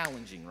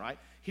challenging, right?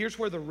 Here's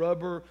where the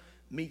rubber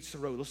meets the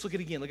road. Let's look at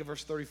it again. Look at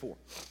verse 34.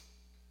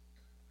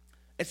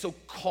 And so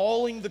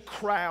calling the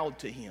crowd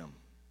to him,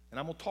 and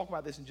I'm going to talk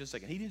about this in just a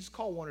second. He didn't just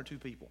call one or two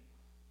people.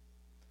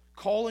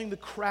 Calling the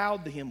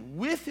crowd to him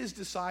with his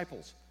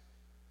disciples,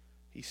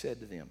 he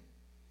said to them,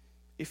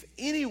 if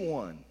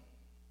anyone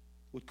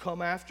would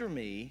come after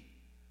me,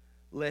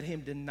 let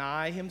him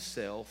deny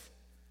himself,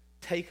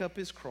 take up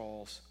his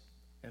cross,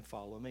 and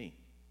follow me.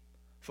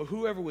 For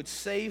whoever would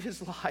save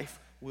his life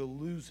will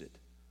lose it.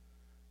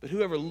 But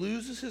whoever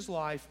loses his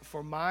life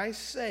for my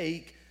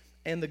sake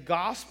and the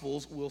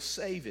gospel's will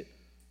save it.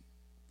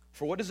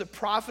 For what does it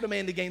profit a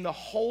man to gain the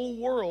whole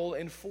world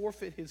and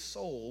forfeit his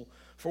soul?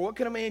 For what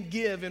can a man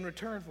give in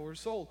return for his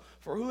soul?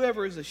 For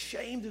whoever is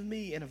ashamed of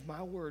me and of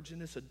my words in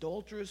this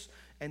adulterous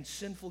and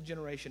sinful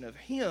generation, of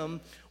him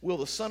will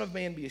the Son of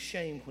Man be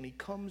ashamed when he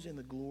comes in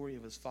the glory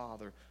of his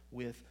Father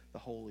with the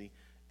holy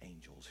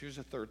angels. Here's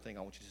the third thing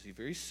I want you to see.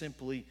 Very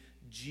simply,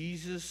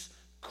 Jesus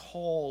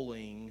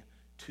calling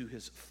to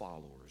his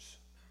followers.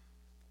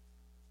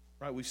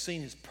 Right? We've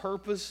seen his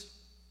purpose.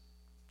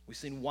 We've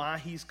seen why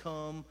he's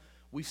come.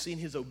 We've seen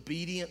his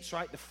obedience,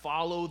 right, to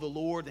follow the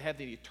Lord, to have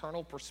the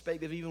eternal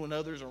perspective even when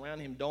others around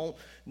him don't.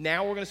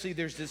 Now we're going to see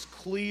there's this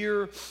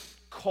clear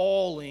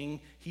calling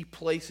he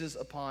places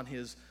upon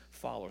his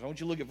followers. I want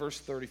you to look at verse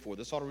 34.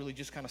 This ought to really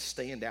just kind of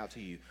stand out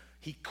to you.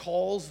 He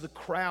calls the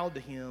crowd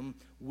to him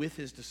with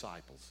his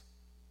disciples.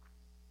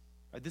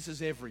 Right, this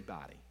is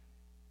everybody.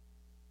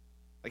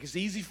 Like, it's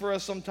easy for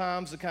us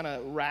sometimes to kind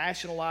of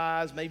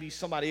rationalize maybe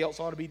somebody else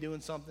ought to be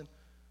doing something.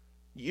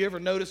 You ever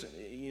notice,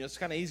 it's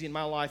kind of easy in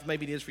my life,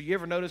 maybe it is for you. You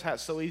ever notice how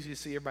it's so easy to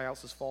see everybody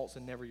else's faults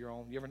and never your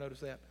own? You ever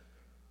notice that?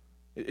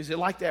 Is it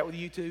like that with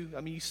you too?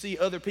 I mean, you see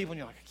other people and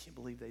you're like, I can't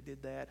believe they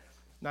did that.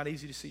 Not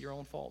easy to see your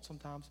own faults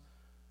sometimes.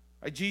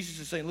 Right, Jesus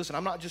is saying, listen,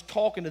 I'm not just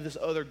talking to this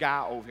other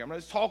guy over here. I'm not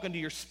just talking to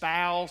your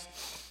spouse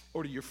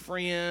or to your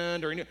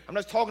friend. I'm not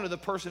just talking to the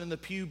person in the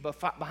pew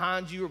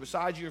behind you or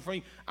beside you or in front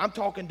of you. I'm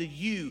talking to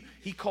you.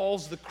 He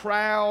calls the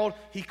crowd.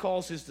 He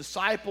calls his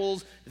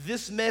disciples.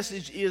 This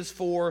message is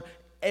for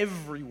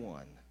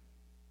everyone.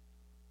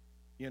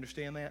 You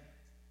understand that?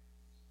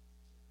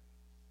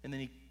 And then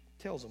he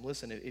tells them,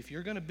 listen, if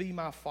you're going to be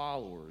my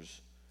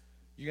followers,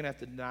 you're going to have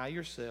to deny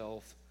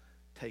yourself,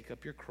 take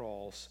up your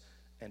cross,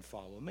 and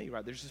follow me,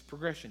 right? There's this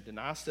progression.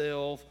 Deny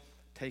self,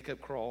 take up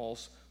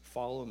cross,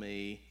 follow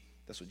me.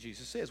 That's what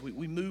Jesus says.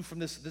 We move from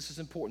this. This is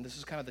important. This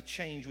is kind of the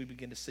change we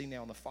begin to see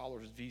now in the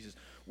followers of Jesus.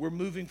 We're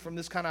moving from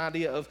this kind of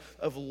idea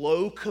of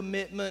low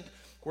commitment,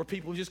 where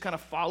people just kind of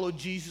followed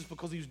Jesus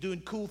because he was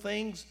doing cool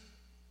things.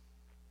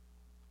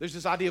 There's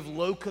this idea of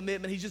low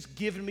commitment. He's just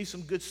giving me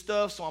some good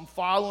stuff, so I'm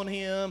following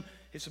him.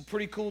 It's some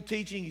pretty cool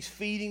teaching. He's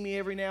feeding me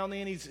every now and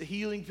then. He's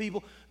healing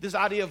people. This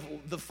idea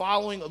of the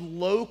following of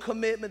low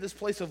commitment, this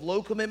place of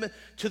low commitment,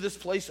 to this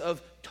place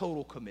of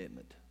total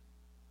commitment.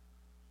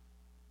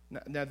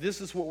 Now this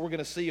is what we're going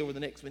to see over the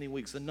next many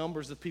weeks. The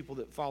numbers of people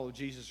that follow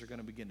Jesus are going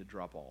to begin to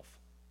drop off.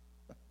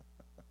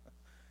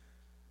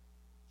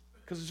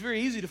 Because it's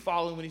very easy to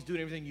follow him when he's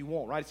doing everything you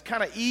want, right? It's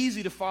kind of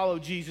easy to follow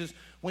Jesus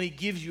when he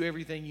gives you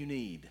everything you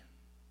need.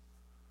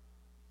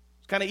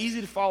 Kind of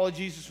easy to follow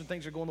Jesus when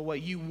things are going the way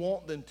you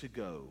want them to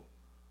go.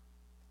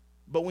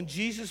 But when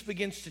Jesus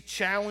begins to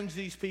challenge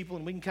these people,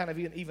 and we can kind of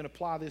even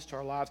apply this to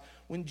our lives,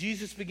 when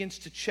Jesus begins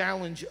to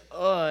challenge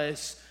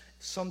us,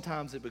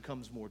 sometimes it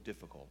becomes more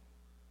difficult.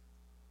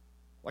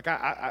 Like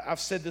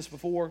I've said this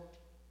before,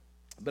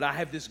 but I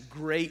have this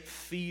great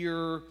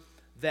fear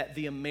that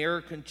the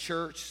American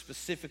church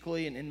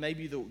specifically, and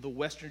maybe the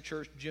Western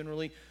church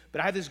generally, but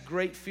I have this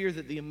great fear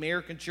that the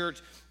American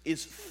church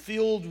is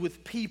filled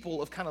with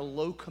people of kind of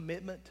low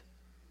commitment.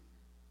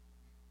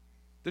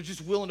 They're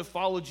just willing to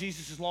follow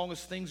Jesus as long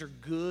as things are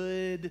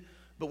good,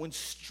 but when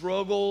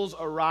struggles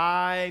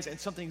arise and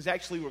something's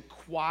actually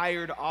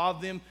required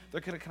of them,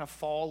 they're going to kind of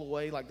fall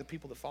away like the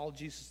people that followed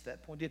Jesus at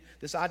that point did.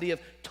 This idea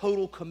of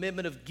total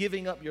commitment, of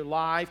giving up your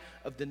life,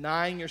 of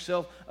denying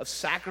yourself, of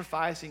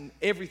sacrificing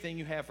everything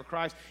you have for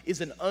Christ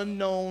is an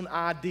unknown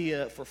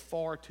idea for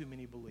far too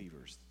many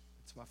believers.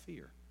 It's my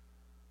fear.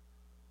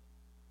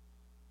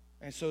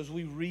 And so as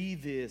we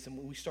read this and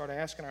we start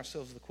asking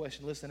ourselves the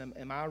question, listen,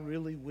 am I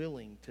really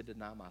willing to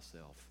deny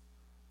myself?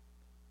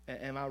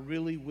 Am I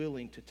really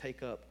willing to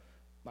take up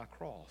my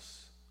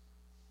cross?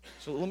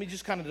 So let me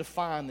just kind of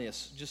define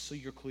this, just so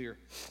you're clear.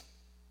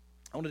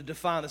 I want to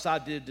define this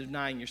idea of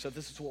denying yourself.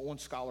 This is what one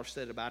scholar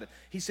said about it.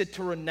 He said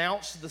to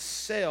renounce the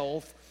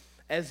self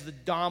as the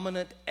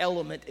dominant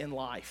element in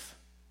life.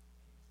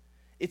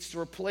 It's to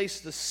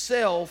replace the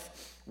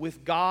self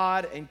with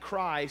God and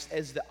Christ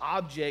as the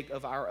object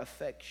of our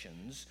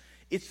affections.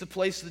 It's to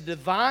place the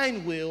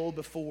divine will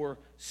before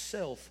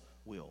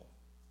self-will.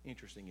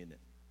 Interesting, isn't it?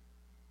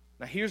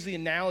 Now, here's the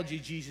analogy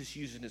Jesus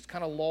uses, and it's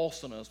kind of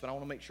lost on us, but I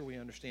want to make sure we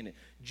understand it.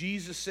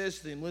 Jesus says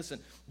to them, listen,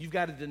 you've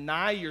got to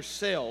deny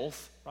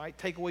yourself, right?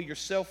 Take away your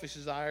selfish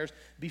desires,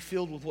 be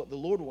filled with what the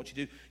Lord wants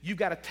you to do. You've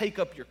got to take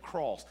up your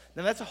cross.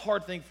 Now, that's a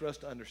hard thing for us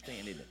to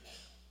understand, isn't it?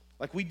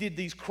 Like we did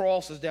these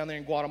crosses down there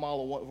in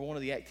Guatemala, one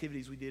of the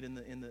activities we did in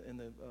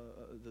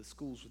the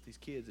schools with these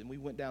kids, and we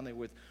went down there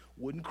with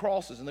wooden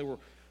crosses, and they were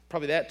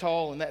probably that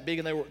tall and that big,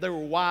 and they were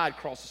wide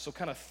crosses, so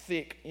kind of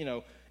thick, you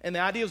know. And the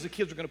idea was the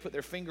kids were going to put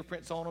their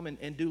fingerprints on them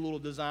and do little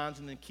designs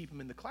and then keep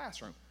them in the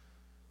classroom.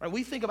 Right?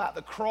 We think about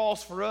the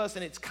cross for us,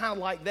 and it's kind of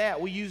like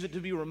that. We use it to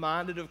be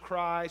reminded of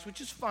Christ,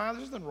 which is fine.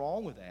 There's nothing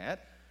wrong with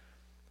that.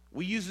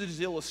 We use it as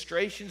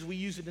illustrations. We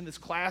use it in this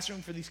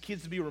classroom for these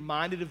kids to be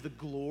reminded of the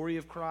glory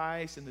of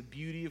Christ and the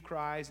beauty of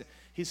Christ, and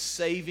his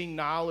saving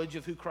knowledge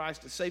of who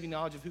Christ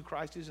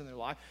is in their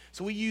life.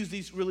 So we use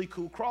these really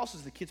cool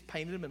crosses. The kids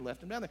painted them and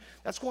left them down there.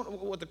 That's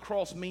what the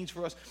cross means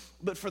for us.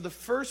 But for the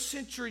first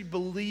century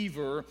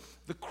believer,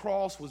 the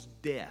cross was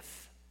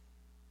death.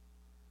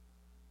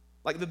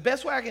 Like the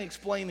best way I can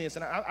explain this,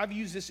 and I've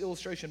used this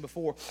illustration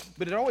before,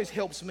 but it always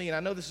helps me, and I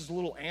know this is a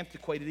little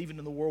antiquated even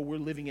in the world we're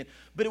living in,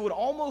 but it would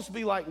almost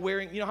be like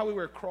wearing, you know how we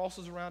wear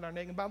crosses around our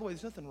neck? And by the way,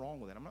 there's nothing wrong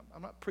with it.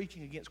 I'm not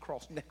preaching against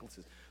cross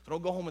necklaces, so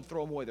don't go home and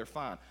throw them away. They're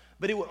fine.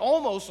 But it would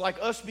almost like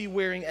us be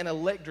wearing an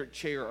electric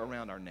chair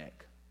around our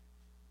neck.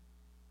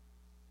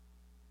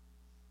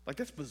 Like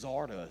that's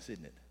bizarre to us,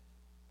 isn't it?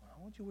 Why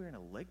would you wear an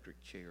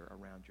electric chair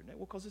around your neck?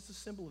 Well, because it's a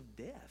symbol of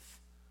death.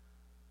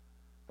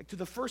 Like to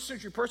the first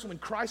century person, when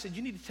Christ said,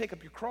 you need to take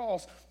up your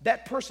cross,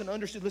 that person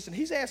understood, listen,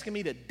 he's asking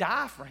me to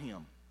die for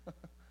him.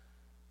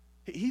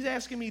 He's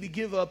asking me to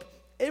give up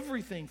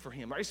everything for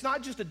him. Right? It's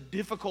not just a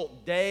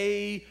difficult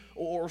day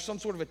or some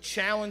sort of a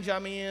challenge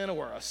I'm in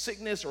or a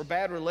sickness or a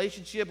bad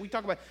relationship. We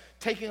talk about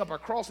taking up our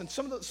cross, and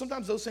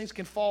sometimes those things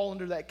can fall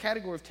under that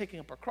category of taking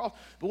up our cross.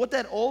 But what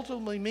that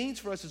ultimately means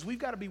for us is we've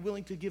got to be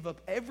willing to give up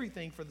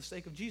everything for the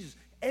sake of Jesus.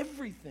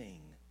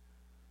 Everything.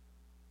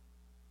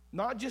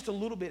 Not just a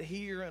little bit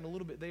here and a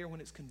little bit there when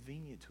it's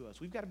convenient to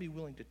us. We've got to be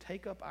willing to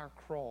take up our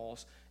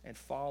cross and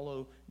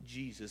follow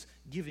Jesus,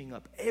 giving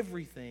up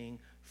everything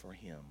for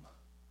him.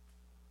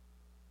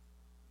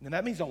 And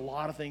that means a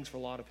lot of things for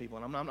a lot of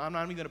people. And I'm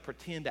not even going to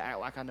pretend to act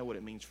like I know what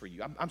it means for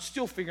you. I'm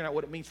still figuring out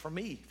what it means for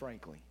me,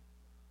 frankly.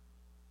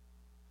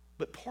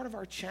 But part of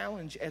our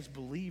challenge as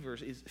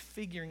believers is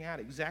figuring out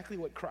exactly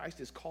what Christ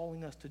is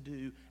calling us to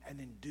do and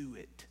then do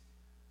it.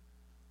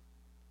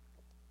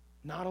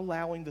 Not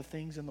allowing the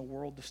things in the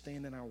world to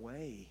stand in our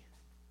way.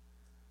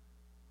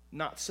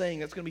 Not saying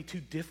that's going to be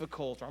too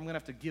difficult, or I'm going to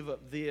have to give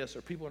up this,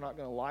 or people are not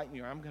going to like me,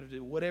 or I'm going to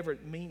do whatever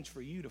it means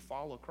for you to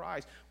follow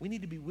Christ. We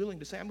need to be willing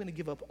to say, I'm going to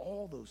give up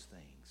all those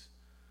things.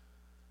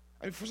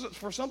 I mean,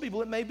 for some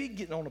people, it may be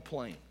getting on a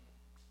plane.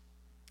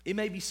 It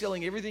may be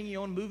selling everything you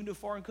own and moving to a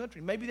foreign country.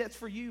 Maybe that's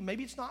for you.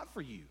 Maybe it's not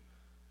for you.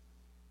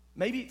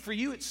 Maybe for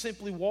you, it's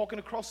simply walking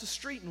across the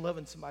street and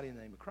loving somebody in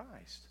the name of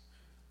Christ.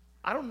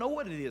 I don't know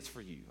what it is for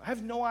you. I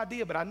have no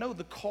idea, but I know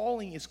the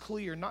calling is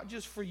clear, not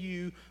just for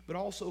you, but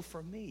also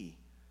for me.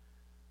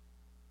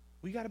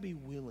 We got to be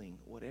willing,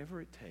 whatever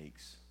it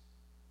takes,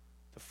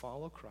 to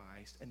follow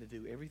Christ and to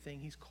do everything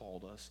he's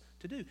called us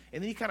to do.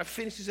 And then he kind of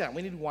finishes out.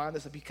 We need to wind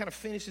this up. He kind of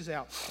finishes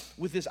out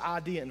with this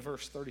idea in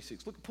verse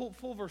 36. Look,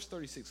 pull verse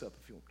 36 up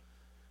if you want.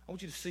 I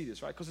want you to see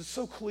this, right? Because it's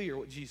so clear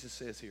what Jesus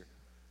says here.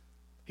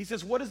 He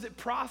says, what does it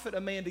profit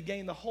a man to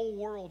gain the whole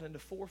world and to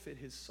forfeit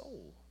his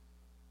soul?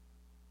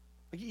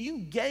 Like you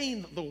can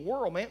gain the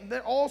world, man.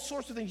 There are all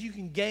sorts of things you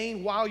can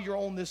gain while you're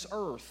on this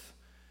earth.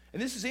 And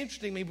this is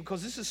interesting to me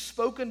because this is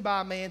spoken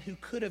by a man who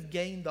could have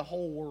gained the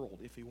whole world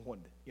if he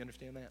wanted. You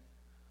understand that?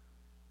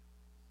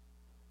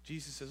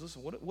 Jesus says,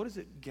 listen, what does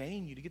it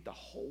gain you to get the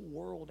whole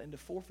world and to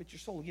forfeit your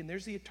soul? Again,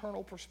 there's the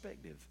eternal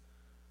perspective.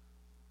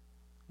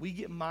 We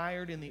get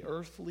mired in the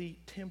earthly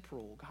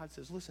temporal. God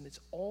says, listen, it's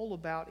all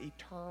about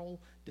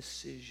eternal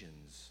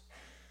decisions.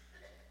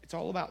 It's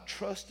all about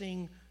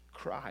trusting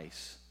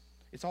Christ.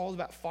 It's all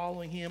about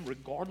following him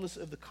regardless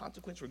of the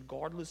consequence,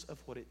 regardless of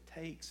what it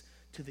takes,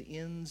 to the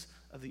ends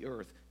of the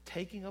earth.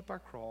 Taking up our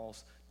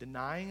cross,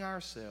 denying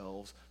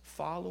ourselves,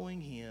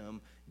 following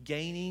him,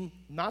 gaining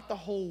not the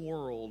whole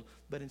world,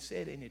 but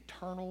instead an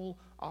eternal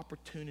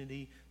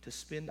opportunity to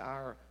spend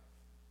the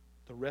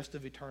rest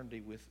of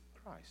eternity with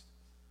Christ.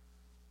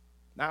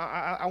 Now,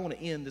 I want to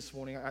end this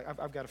morning.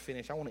 I've got to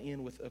finish. I want to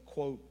end with a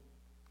quote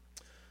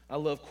I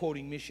love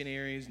quoting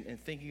missionaries and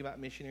thinking about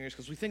missionaries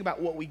because we think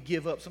about what we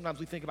give up. Sometimes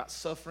we think about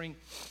suffering.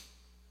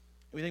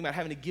 We think about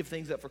having to give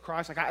things up for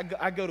Christ. Like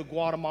I go to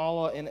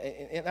Guatemala,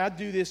 and I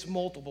do this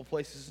multiple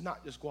places. It's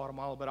not just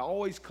Guatemala, but I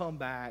always come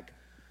back.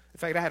 In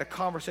fact, I had a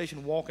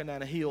conversation walking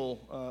down a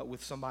hill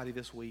with somebody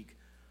this week.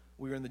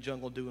 We were in the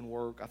jungle doing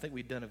work. I think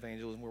we'd done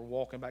evangelism. We were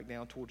walking back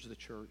down towards the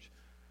church.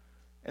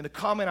 And the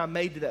comment I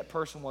made to that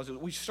person was,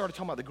 we started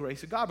talking about the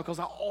grace of God because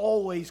I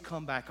always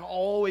come back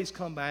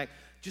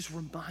just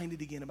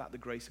reminded again about the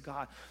grace of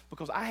God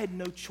because I had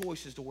no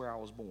choice as to where I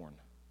was born.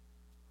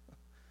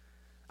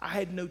 I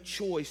had no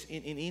choice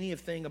in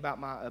anything about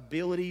my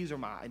abilities or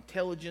my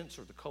intelligence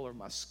or the color of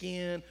my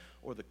skin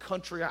or the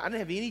country. I didn't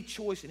have any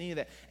choice in any of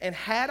that. And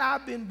had I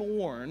been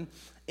born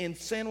in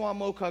San Juan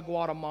Mocha,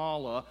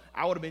 Guatemala,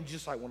 I would have been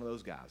just like one of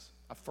those guys.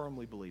 I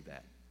firmly believe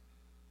that.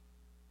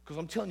 Because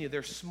I'm telling you,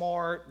 they're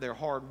smart, they're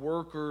hard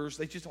workers,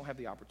 they just don't have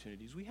the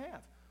opportunities we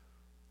have.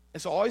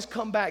 And so I always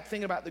come back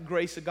thinking about the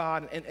grace of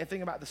God and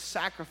thinking about the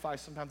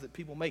sacrifice sometimes that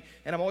people make.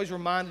 And I'm always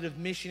reminded of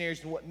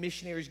missionaries and what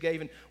missionaries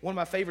gave. And one of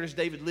my favorites is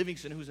David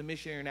Livingstone, who was a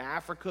missionary in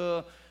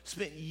Africa,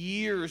 spent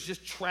years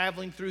just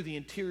traveling through the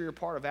interior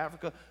part of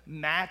Africa,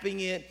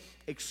 mapping it,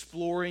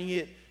 exploring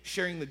it,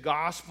 sharing the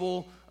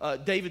gospel.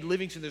 David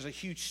Livingstone, there's a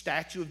huge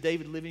statue of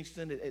David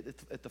Livingstone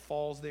at the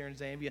falls there in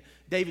Zambia.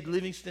 David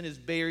Livingstone is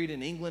buried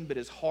in England, but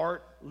his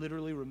heart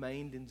literally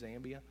remained in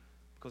Zambia.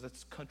 Because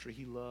that's the country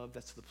he loved.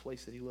 That's the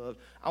place that he loved.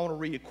 I want to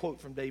read a quote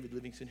from David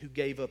Livingstone, who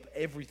gave up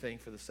everything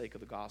for the sake of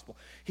the gospel.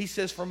 He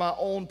says, "For my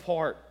own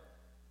part,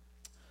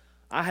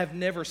 I have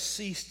never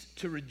ceased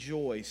to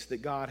rejoice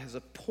that God has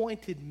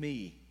appointed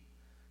me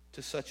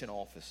to such an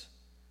office.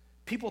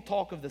 People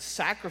talk of the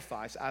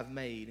sacrifice I've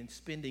made in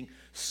spending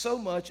so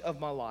much of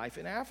my life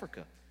in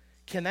Africa.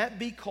 Can that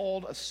be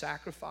called a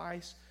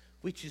sacrifice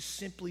which is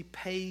simply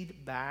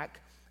paid back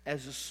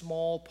as a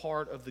small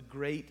part of the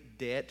great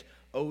debt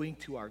owing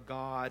to our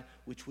God,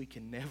 which we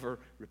can never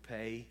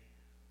repay?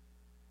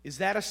 Is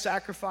that a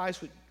sacrifice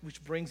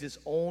which brings its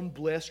own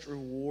blessed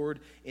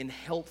reward in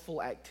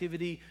helpful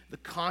activity, the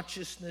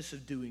consciousness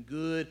of doing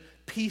good,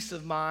 peace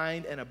of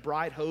mind, and a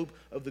bright hope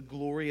of the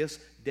glorious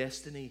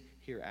destiny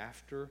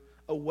hereafter?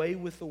 Away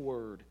with the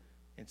word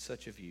and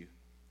such a view.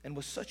 And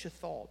with such a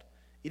thought,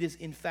 it is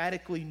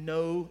emphatically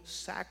no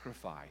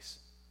sacrifice.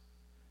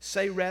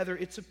 Say rather,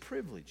 it's a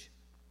privilege.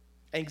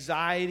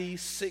 Anxiety,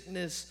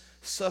 sickness,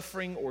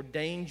 suffering, or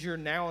danger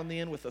now and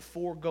then with the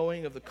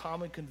foregoing of the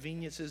common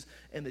conveniences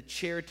and the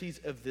charities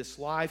of this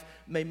life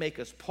may make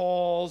us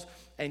pause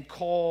and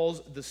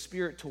cause the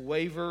spirit to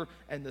waver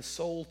and the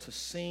soul to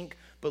sink.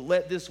 But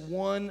let this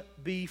one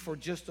be for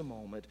just a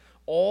moment.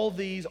 All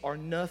these are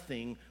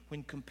nothing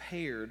when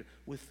compared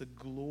with the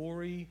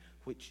glory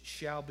which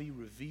shall be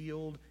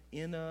revealed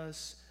in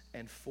us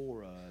and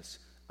for us.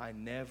 I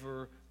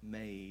never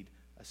made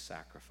a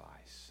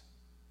sacrifice."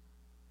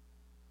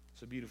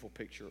 It's a beautiful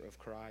picture of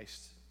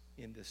Christ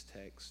in this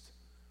text.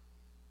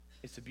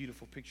 It's a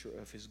beautiful picture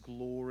of his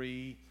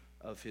glory,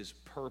 of his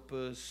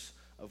purpose,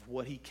 of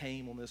what he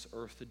came on this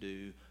earth to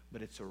do.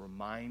 But it's a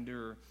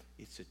reminder,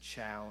 it's a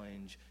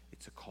challenge,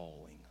 it's a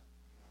calling.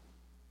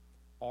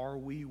 Are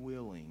we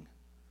willing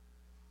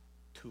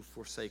to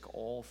forsake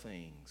all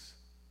things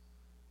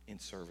in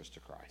service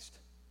to Christ?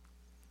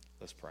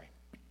 Let's pray.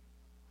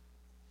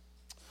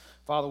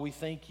 Father, we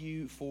thank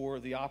you for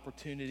the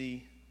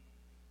opportunity,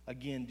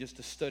 again, just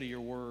to study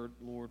your word,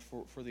 Lord,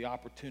 for the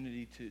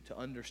opportunity to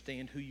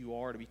understand who you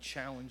are, to be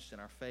challenged in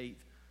our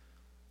faith.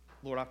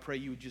 Lord, I pray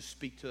you would just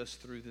speak to us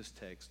through this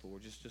text,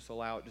 Lord. Just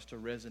allow it just to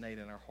resonate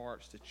in our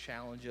hearts, to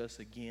challenge us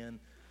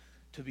again,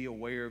 to be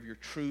aware of your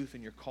truth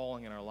and your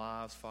calling in our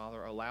lives,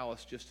 Father. Allow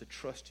us just to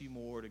trust you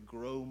more, to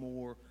grow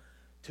more,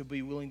 to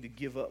be willing to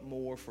give up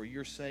more for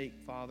your sake,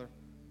 Father.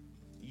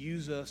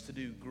 Use us to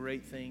do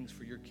great things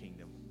for your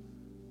kingdom.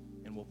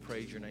 And we'll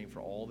praise your name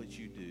for all that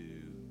you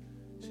do.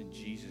 It's in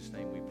Jesus'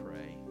 name we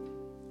pray.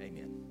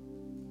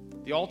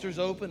 Amen. The altar's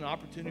open, an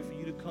opportunity for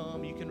you to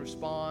come. You can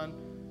respond.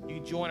 You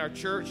can join our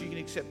church. You can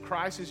accept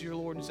Christ as your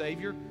Lord and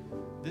Savior.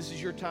 This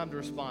is your time to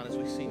respond as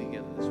we sing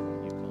together this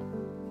morning. You come.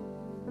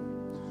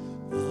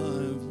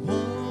 I've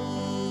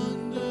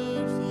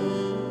wandered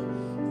far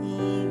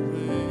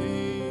away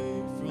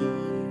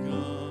from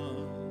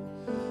God.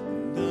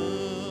 Now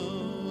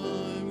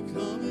I'm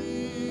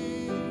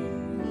coming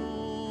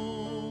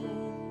home.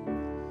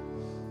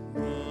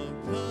 The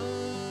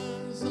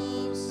paths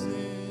of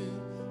sin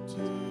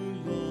too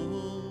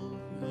long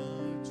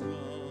I've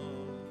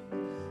trod.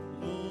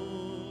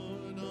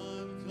 Lord,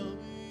 I'm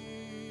coming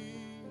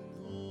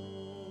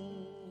home.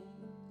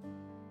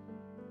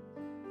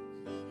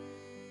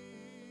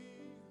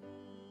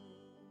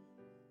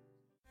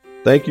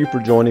 Thank you for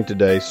joining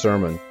today's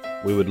sermon.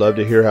 We would love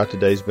to hear how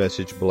today's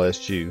message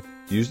blessed you.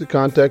 Use the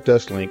Contact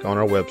Us link on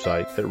our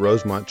website at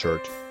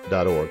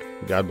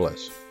rosemontchurch.org. God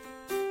bless.